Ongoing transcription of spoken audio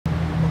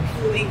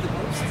feeling the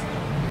most?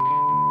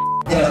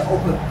 Yeah,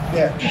 open.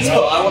 Yeah.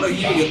 So I want to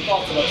hear your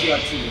thoughts about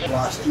TRT.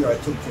 Last year I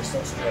took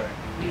testosterone,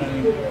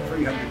 only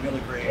 300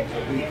 milligrams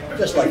a week,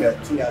 just like a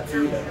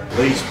TRT level.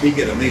 But he's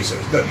bigger than me, so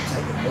he's got to be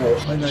taking more.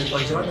 I know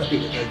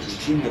people that go to the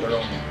gym that are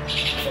on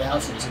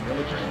thousands of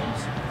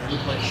milligrams, and they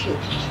look like shit.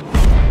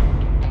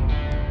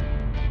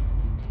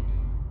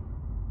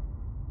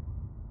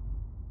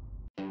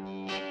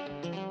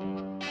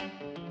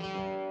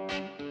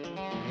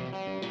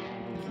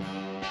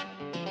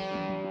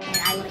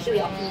 I want to hear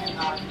your opinion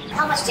on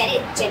how much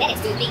genetics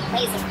do you think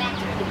plays a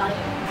factor in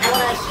bodybuilding? I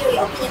want to hear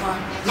your opinion on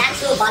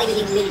natural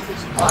bodybuilding really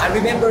quickly. I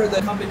remember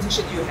the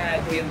competition you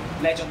had with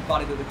legend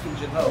bodybuilder Kim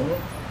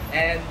Jun-ho,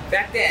 and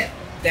back then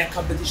that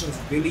competition was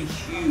really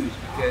huge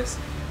because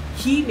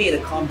he made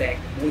a comeback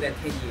more than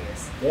 10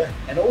 years. Yeah.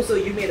 And also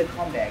you made a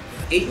comeback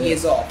 8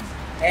 years off.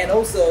 And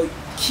also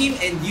Kim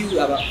and you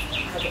have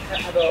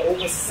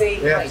almost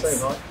same height. Same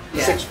height.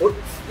 Yeah. 6 foot.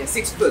 Yeah,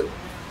 6 foot.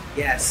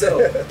 Yeah,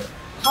 so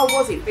how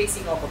was it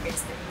facing off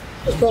against him?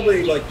 It's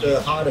probably like the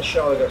hardest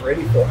show I got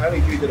ready for,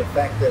 only due to the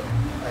fact that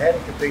I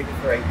hadn't competed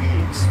for 8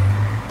 years.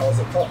 I was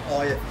a top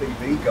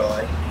IFBB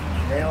guy.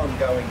 Now I'm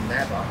going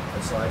NABBA.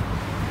 It's like,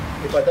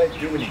 if I don't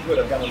do any good,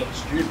 I'm going to look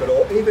stupid.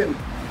 Or even,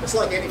 it's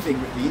like anything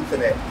with the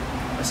internet.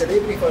 I said,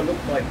 even if I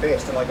looked my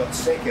best and I got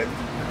second,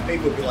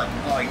 people would be like,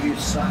 oh, you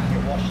suck,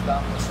 you're washed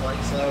up. It's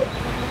like, so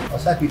I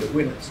was happy to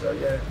win it, so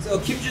yeah. So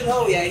Kim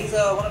Jun-ho, yeah, he's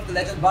one of the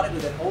legend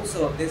bodybuilders.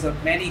 Also, there's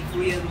many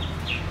Korean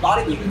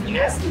bodybuilders and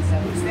athletes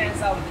who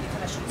stands out on the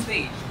international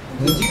stage.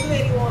 So do you know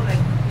anyone like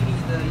in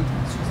the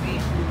international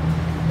stage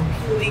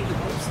who appealing the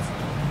most?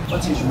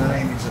 What's his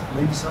name? Is it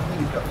Lee something?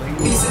 He's got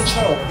Lee. He's in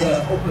trouble.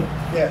 Yeah, open.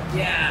 Yeah.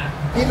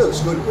 Yeah. He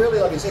looks good. Really,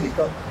 like I said, he's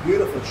got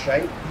beautiful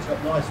shape. He's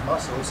got nice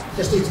muscles.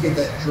 Just needs to get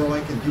that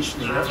dry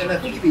conditioning. And I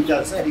think if he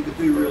does that, he could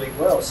do really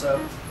well. So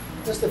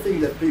that's the thing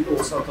that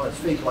people sometimes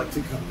think, like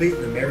to compete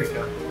in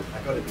America,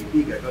 I got to be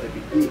big, I got to be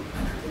big.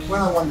 When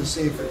I won to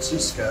San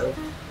Francisco,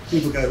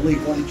 people go, Lee,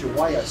 what did you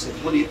weigh? I said,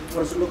 what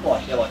does it look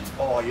like? They're like,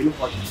 oh, you look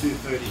like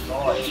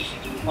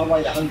 235. I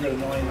weighed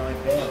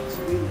 199 pounds.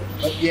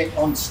 But yet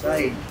on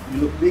stage,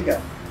 you look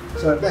bigger.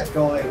 So if that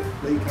guy,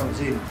 Lee, comes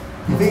in,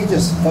 if he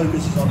just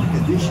focuses on the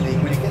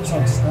conditioning, when he gets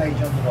on stage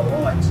under the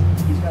lights,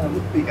 he's going to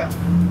look bigger.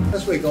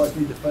 That's where guys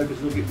need to focus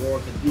a little bit more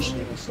on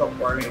conditioning and stop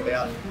worrying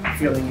about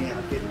filling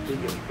out, getting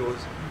bigger, because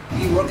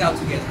we work out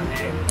together,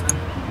 and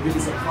I'm really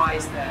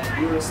surprised that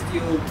you're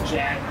still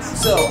jacked.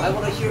 So I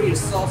want to hear your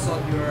thoughts on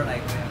your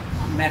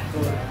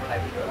medical,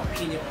 your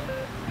opinion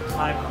on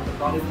time on the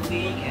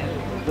bodybuilding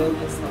and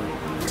wellness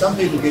life. Some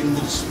people get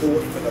into the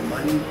sport for the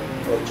money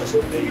or just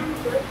to be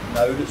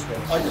noticed.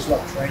 I just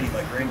love training.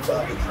 My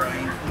grandfather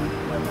trained,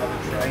 my mother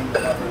trained, my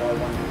mother and I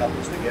won the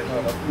couples together.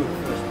 I'm like, we're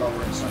the first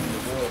mother and son in the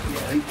world. We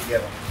compete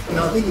together. You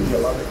know, I think if you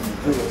love it and you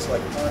do it, it's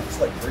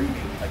like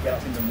breathing. I get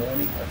up in the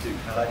morning, I do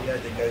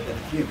cardio, then go to the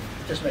gym.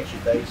 It just makes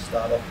your day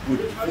start off good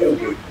and feel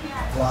good.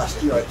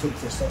 Last year I took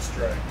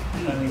testosterone,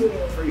 only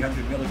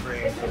 300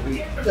 milligrams a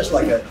week, just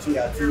like a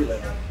TRT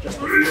level, just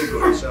to feel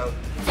good. So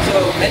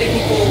many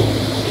people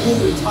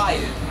who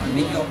retired are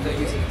thinking of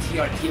using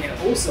TRT,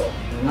 and also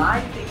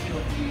I'm thinking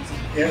of using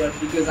TRT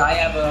because I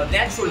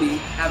naturally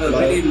have a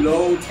really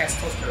low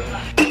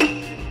testosterone.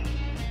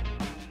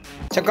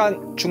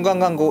 잠깐 중간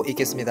광고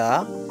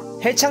있겠습니다.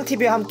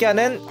 헬창TV와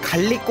함께하는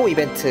갈릭고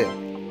이벤트,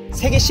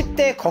 세계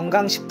 10대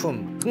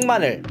건강식품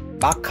흑마늘,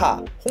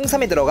 마카,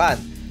 홍삼이 들어간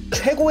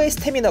최고의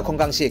스태미너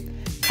건강식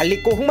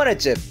갈릭고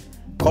흑마늘즙,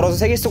 걸어서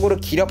세계 속으로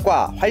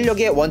기력과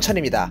활력의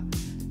원천입니다.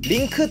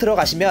 링크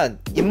들어가시면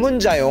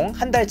입문자용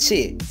한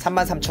달치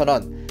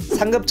 33,000원,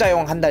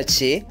 상급자용 한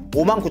달치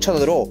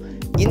 59,000원으로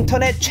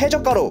인터넷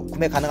최저가로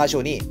구매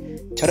가능하시오니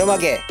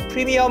저렴하게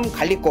프리미엄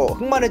갈릭고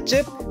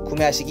흑마늘즙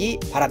구매하시기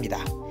바랍니다.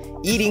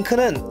 이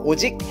링크는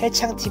오직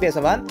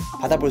헬창TV에서만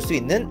받아볼 수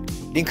있는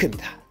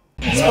링크입니다.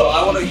 So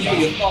I want to hear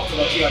your thoughts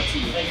about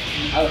TRT.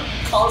 I'm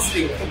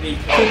constantly coming.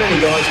 Too many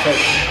guys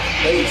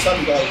take, some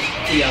guys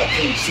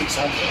TRT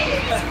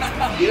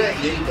 600. You don't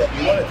need that.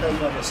 You want to take,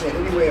 like I said,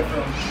 anywhere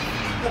from,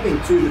 I think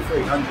 200 to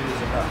 300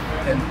 is enough.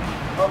 And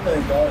I've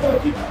known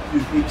guys who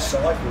do big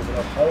cycles, and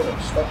I've told them,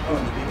 stop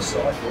doing the big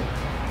cycle,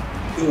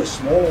 do a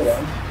small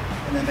one,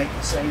 and they make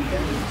the same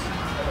gains.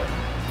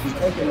 If you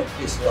take it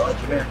this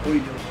large amount, all you're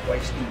doing is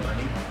wasting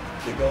money.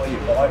 The guy you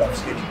buy it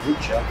off's getting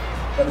richer,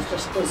 but it's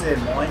just because their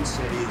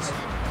mindset is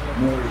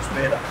more is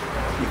better.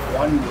 If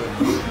one were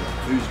good,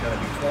 two's going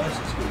to be twice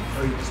as good.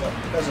 Three, it's like,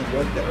 it doesn't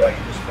work that way.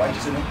 You're just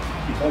wasting it.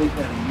 Your body's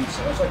going to use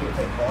so much. It's like you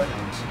take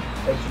vitamins.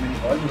 Take too many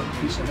vitamins,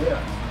 use them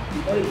out.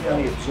 Your body can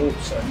only absorb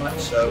so much.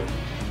 So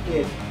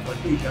yeah, like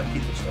these young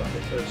people start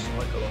their first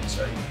cycle on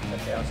say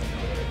 1,000 or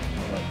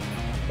whatever.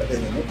 But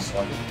then the next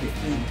cycle,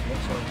 15,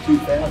 next one,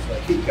 2,000,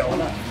 they keep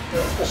going up.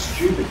 It's just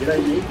stupid, you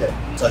don't need that.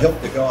 So I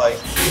helped the guy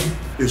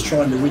who's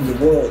trying to win the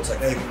world. So I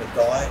gave him a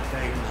diet,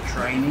 gave him the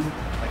training.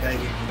 I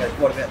gave him, he goes,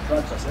 what about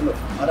drugs? I said, look,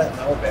 I don't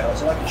know about it. I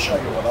said, I can show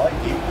you what I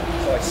did.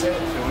 So I sent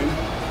it to him.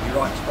 He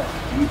writes back,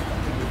 you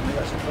fucking with me.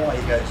 I said, why?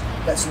 He goes,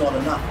 that's not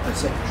enough. I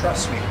said,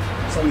 trust me.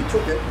 So he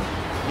took it.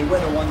 he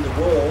went and won the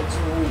world.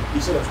 He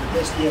said it was the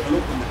best he ever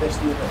looked and the best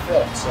he ever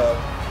felt. So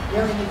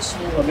you only need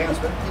small amounts,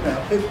 but you know,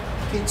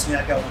 kids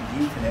now go on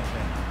the internet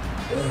and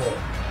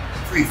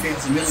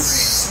 3,000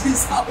 milligrams.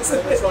 So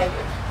it's like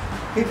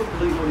people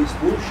believe all this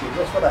bullshit.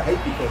 That's what I hate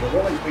because I've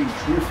always been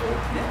truthful.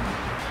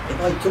 If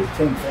I took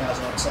 10,000,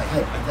 I'd say,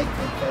 hey, I take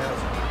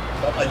 10,000.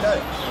 But I don't.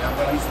 You know,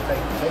 when I used to take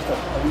the test, I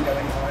wouldn't go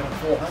any higher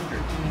than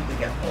 400. They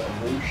go, oh,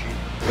 bullshit.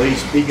 But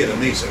he's bigger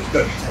than me, so he's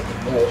got to be taking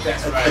more.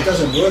 It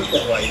doesn't work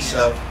that way,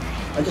 so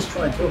I just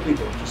try and tell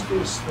people, just do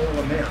a small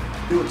amount.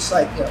 Do it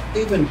safe. You know,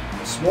 even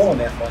a small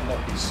amount might not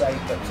be safe,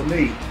 but to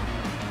me,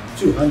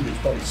 200 is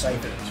probably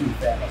safer than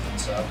 2,000.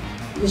 So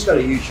you just got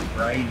to use your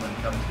brain when it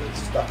comes to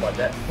stuff like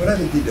that. When I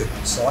did the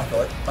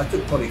cycle, I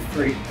took probably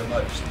 3 at the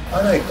most.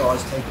 I know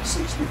guys taking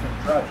 6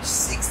 different drugs.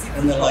 6 different,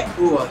 and they're like,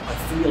 oh, I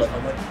feel it.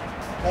 I'm like,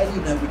 how do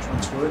you know which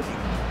one's working?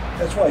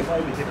 That's why if I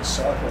ever did a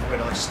cycle when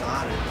I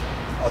started,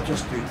 I'll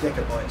just do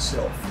Deca by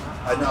itself.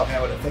 I know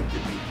how it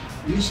affected me.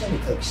 You just only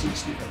take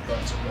 6 different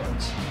drugs at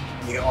once.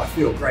 And you go, I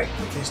feel great,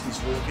 the test is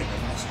working, the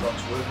mass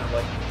drug's working. I'm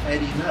like, how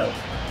do you know?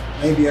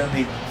 Maybe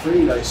only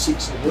 3 of those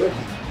 6 are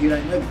working. You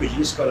don't know because you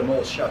just got them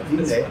all shoved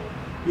in there.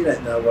 You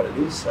don't know what it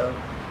is. So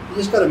you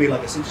just got to be,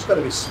 like I said, just got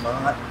to be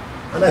smart.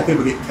 I know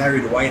people get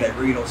carried away, they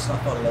read all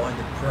stuff online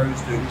that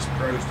pros do this,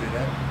 pros do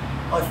that.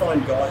 I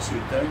find guys who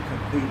don't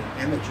compete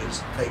and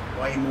amateurs take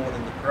way more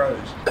than the pros.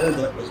 Paul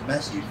that was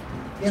massive.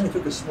 He only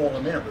took a small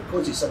amount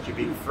because he's such a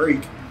big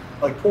freak.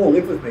 Like Paul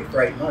lived with me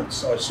for 8 months,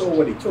 so I saw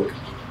what he took.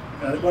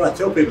 And when I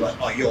tell people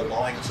like, oh, you're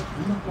lying, I said,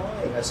 I'm not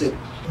lying. I said,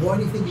 why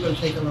do you think you're going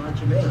to take a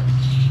large amount?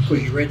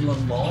 Because you read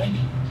online?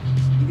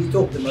 If you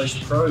talk to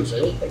most pros,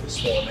 they all take a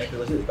small amount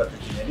because they've got the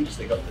genetics,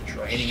 they've got the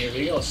training,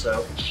 everything else.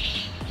 So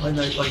I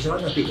know, like I said,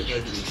 I know people that go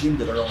to the gym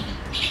that are on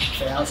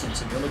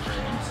thousands of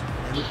milligrams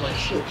and they look like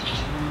shit.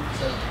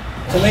 So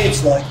to me,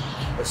 it's like,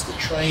 it's the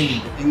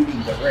training, the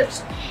eating, the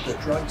rest. The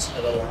drugs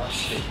are the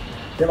last thing.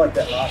 They're like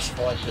that last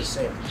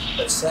 5%.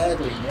 But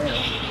sadly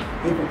now,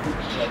 people put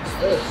the drugs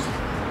first.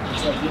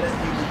 It's like, you don't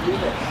need to do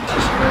that.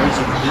 It's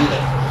crazy to do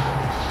that.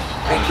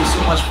 Thank you so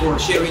much for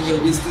sharing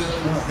your wisdom.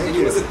 Thank and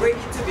you. It was a great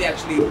interview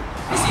actually.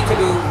 This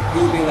interview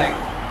will be like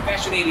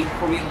fascinating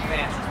Korean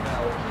fans as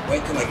well.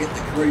 Wait till I get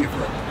to Korea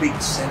for a big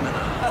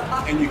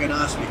seminar and you can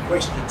ask me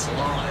questions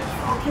live.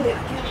 Okay, I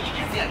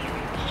get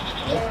it.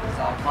 So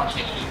I'll contact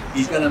you.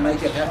 He's going to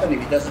make it happen. If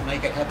he doesn't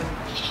make it happen,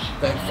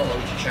 don't follow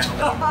his channel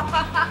anymore.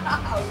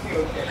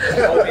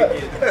 Okay. I'll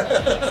make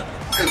it.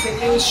 So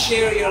can you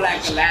share your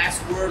like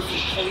last word for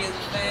Korean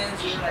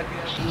fans, your like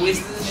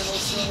wisdom and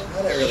also?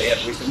 I don't really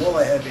have wisdom. All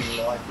I have in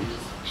life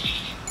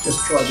is just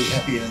try to be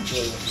happy and enjoy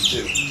what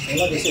you do. And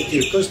like I said to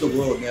you, because the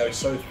world now is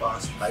so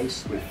fast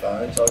paced with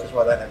phones, that's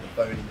why I don't have a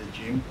phone in the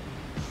gym.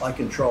 I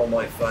control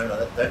my phone, I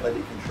don't let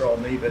it control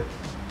me, but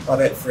I've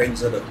had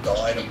friends that have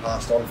died and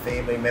passed on,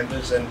 family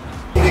members, and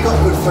if you've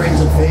got good friends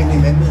and family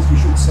members, you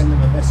should send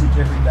them a message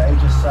every day,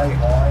 just say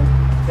hi,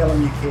 tell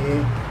them you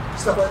care.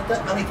 Stuff like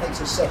that only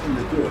takes a second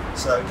to do it.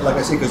 So, like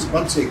I said, because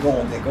once they're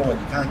gone, you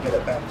can't get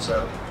it back.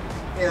 So,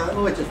 yeah, I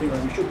always just think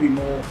like we should be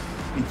more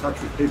in touch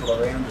with people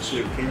around us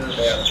who care about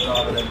us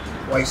rather than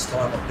waste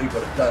time on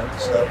people that don't.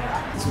 So,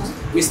 this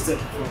was wisdom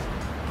from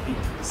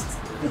Liprist.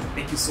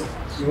 Thank you so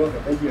much. You're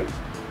welcome, thank you.